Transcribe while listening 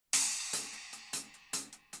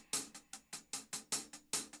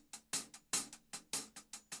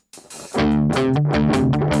The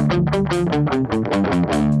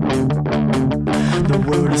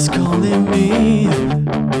world is calling me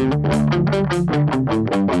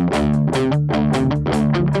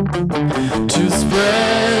to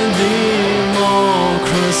spread democracy.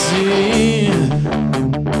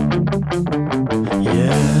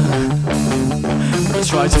 Yeah, but I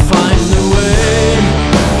try to find a way.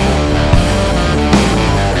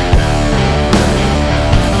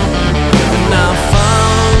 And I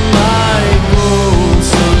found my own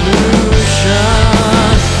solution.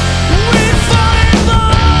 We find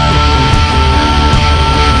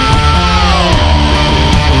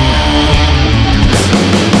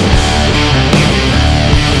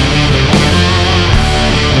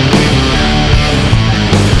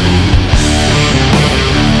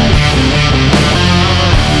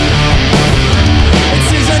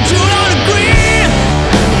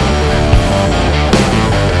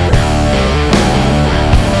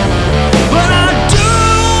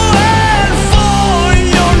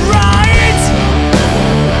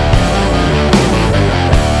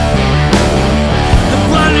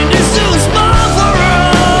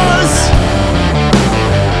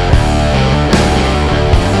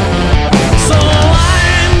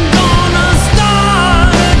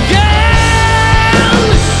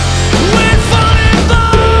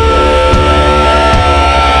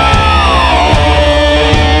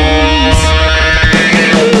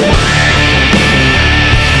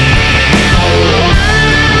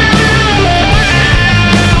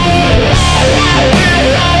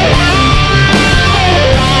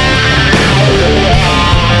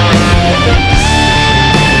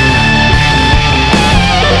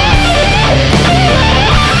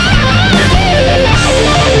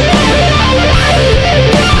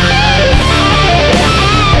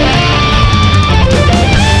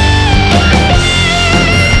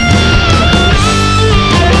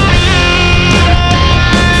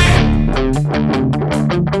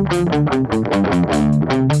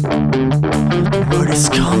is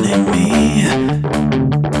calling me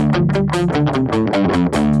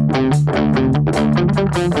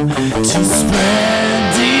to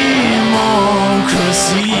spread democracy.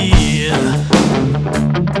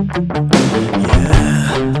 Yeah,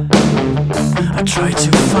 I try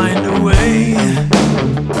to find a way.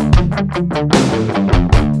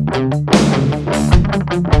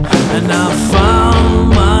 And I find